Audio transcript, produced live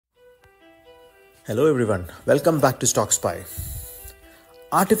Hello everyone, welcome back to Stock Spy.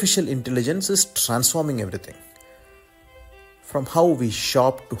 Artificial intelligence is transforming everything, from how we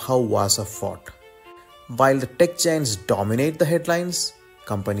shop to how wars are fought. While the tech giants dominate the headlines,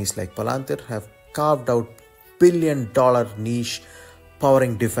 companies like Palantir have carved out billion-dollar niche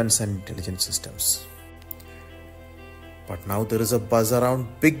powering defense and intelligence systems. But now there is a buzz around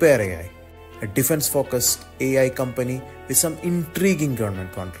BigBear.ai, a defense-focused AI company with some intriguing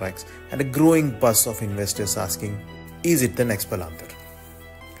government contracts and a growing buzz of investors asking, is it the next Palantir?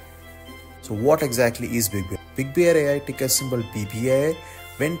 So what exactly is BigBear? BigBear.ai, ticker symbol BBAI,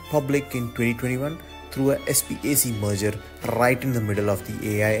 went public in 2021 through a SPAC merger right in the middle of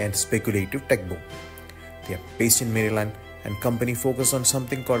the AI and speculative tech boom. They are based in Maryland and company focus on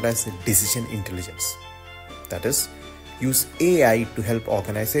something called as decision intelligence. That is, use AI to help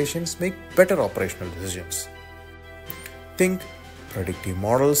organizations make better operational decisions. Think predictive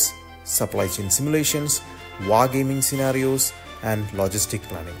models, supply chain simulations, wargaming scenarios, and logistic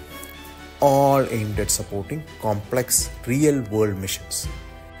planning, all aimed at supporting complex real-world missions.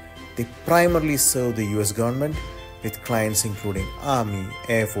 They primarily serve the US government with clients including Army,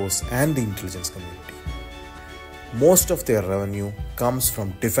 Air Force, and the intelligence community. Most of their revenue comes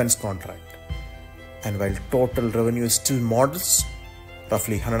from defense contracts. And while total revenue is still modest,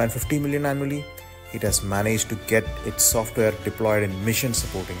 roughly 150 million annually, it has managed to get its software deployed in mission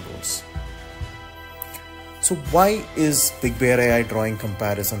supporting roles. So why is BigBear.ai drawing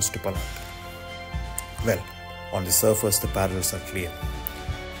comparisons to Palantir? Well, on the surface, the parallels are clear.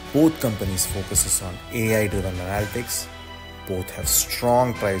 Both companies focus on AI-driven analytics, both have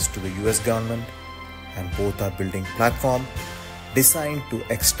strong ties to the US government, and both are building platforms designed to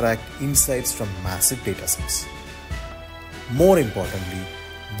extract insights from massive datasets. More importantly,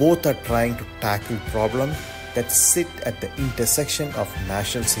 both are trying to tackle problems that sit at the intersection of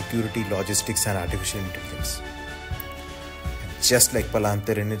national security, logistics, and artificial intelligence. And just like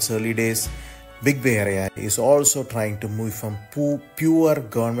Palantir in its early days, BigBear.ai is also trying to move from pure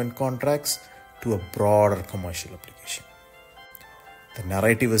government contracts to a broader commercial application. The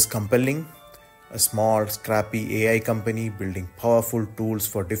narrative is compelling. A small, scrappy AI company building powerful tools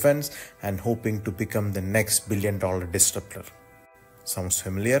for defense and hoping to become the next billion-dollar disruptor. Sounds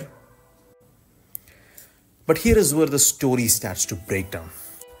familiar? But here is where the story starts to break down.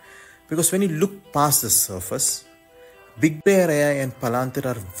 Because when you look past the surface, BigBear.ai and Palantir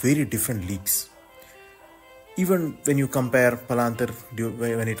are very different leagues. Even when you compare Palantir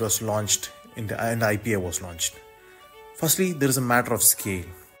when it was launched and the IPO was launched. Firstly, there is a matter of scale.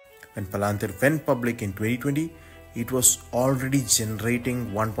 When Palantir went public in 2020, it was already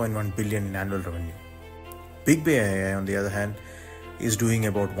generating 1.1 billion in annual revenue. BigBear.ai, on the other hand, is doing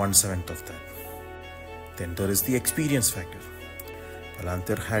about 1/7 of that. Then there is the experience factor.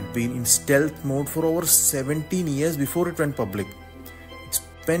 Palantir had been in stealth mode for over 17 years before it went public. It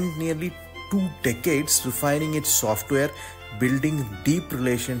spent nearly 2 decades refining its software, building deep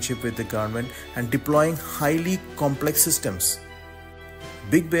relationship with the government, and deploying highly complex systems.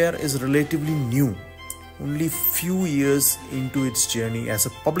 BigBear is relatively new, only few years into its journey as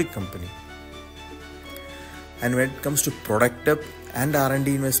a public company. And when it comes to product depth and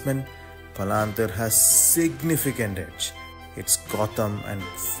R&D investment, Palantir has significant edge. Its Gotham and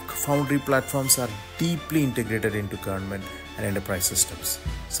Foundry platforms are deeply integrated into government and enterprise systems,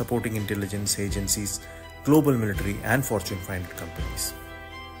 supporting intelligence agencies, global military, and Fortune 500 companies.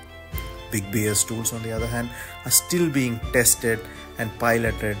 BigBear's tools, on the other hand, are still being tested and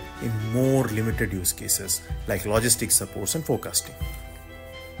piloted in more limited use cases like logistics supports and forecasting.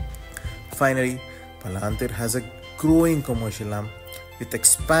 Finally, Palantir has a growing commercial arm with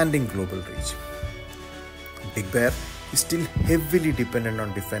expanding global reach. BigBear is still heavily dependent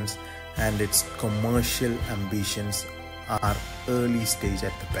on defense and its commercial ambitions are early stage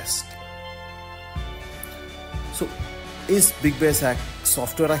at the best. So, is BigBear's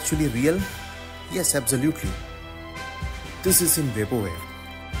software actually real? Yes, absolutely. This is in vaporware.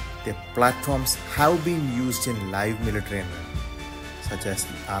 Their platforms have been used in live military environments, such as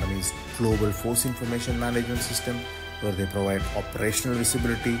the Army's Global Force Information Management System, where they provide operational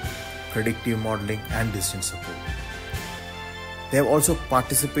visibility, predictive modeling, and decision support. They have also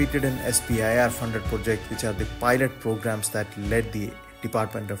participated in SBIR-funded projects, which are the pilot programs that led the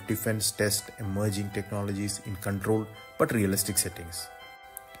Department of Defense test emerging technologies in controlled but realistic settings.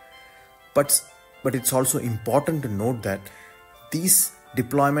 But it's also important to note that these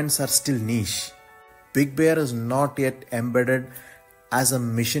deployments are still niche. BigBear is not yet embedded as a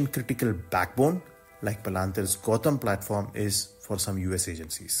mission-critical backbone like Palantir's Gotham platform is for some US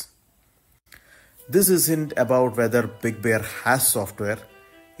agencies. This isn't about whether BigBear has software,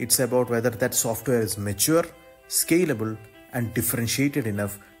 It's about whether that software is mature, scalable, and differentiated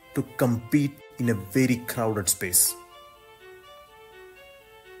enough to compete in a very crowded space.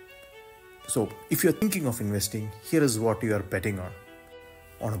 So if you're thinking of investing, here is what you are betting on.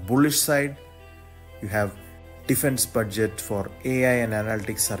 On a bullish side, you have defense budget for AI and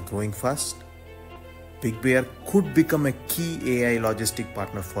analytics are growing fast. BigBear could become a key AI logistic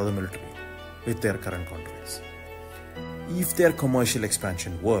partner for the military with their current contracts. If their commercial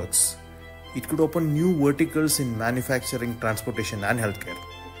expansion works, it could open new verticals in manufacturing, transportation, and healthcare.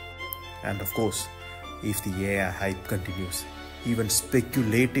 And of course, if the AI hype continues, even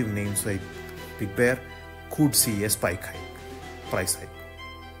speculative names like BigBear could see a price hike.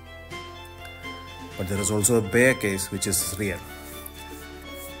 But there is also a bear case which is real.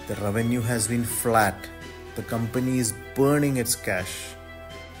 The revenue has been flat. The company is burning its cash.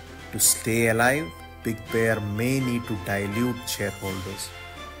 To stay alive, BigBear may need to dilute shareholders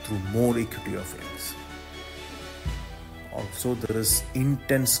through more equity offerings. Also, there is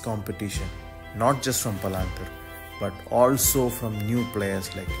intense competition, not just from Palantir, but also from new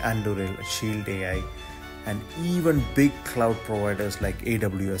players like Anduril, Shield AI, and even big cloud providers like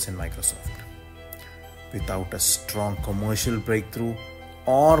AWS and Microsoft. Without a strong commercial breakthrough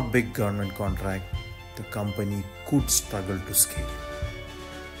or big government contract, the company could struggle to scale.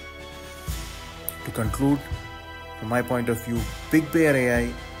 To conclude, from my point of view,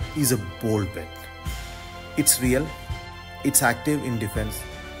 BigBear.ai is a bold bet. It's real, it's active in defense,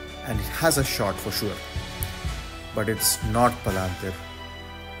 and it has a shot for sure. But it's not Palantir,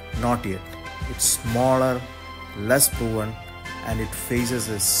 not yet. It's smaller, less proven, and it faces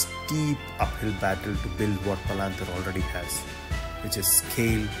a steep uphill battle to build what Palantir already has, which is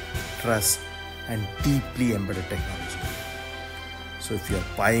scale, trust, and deeply embedded technology. So if you're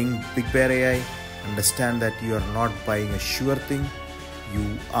buying BigBear.ai, understand that you are not buying a sure thing,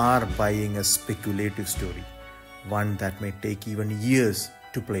 you are buying a speculative story, one that may take even years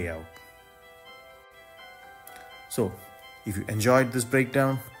to play out. So if you enjoyed this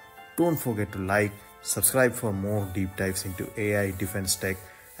breakdown, don't forget to like, subscribe for more deep dives into AI, defense tech,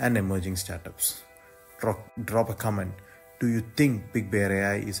 and emerging startups. Drop a comment. Do you think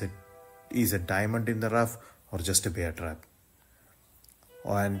BigBear.ai is a diamond in the rough or just a bear trap?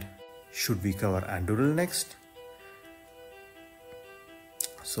 And should we cover Anduril next?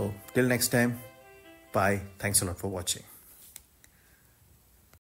 So till next time, bye. Thanks a lot for watching.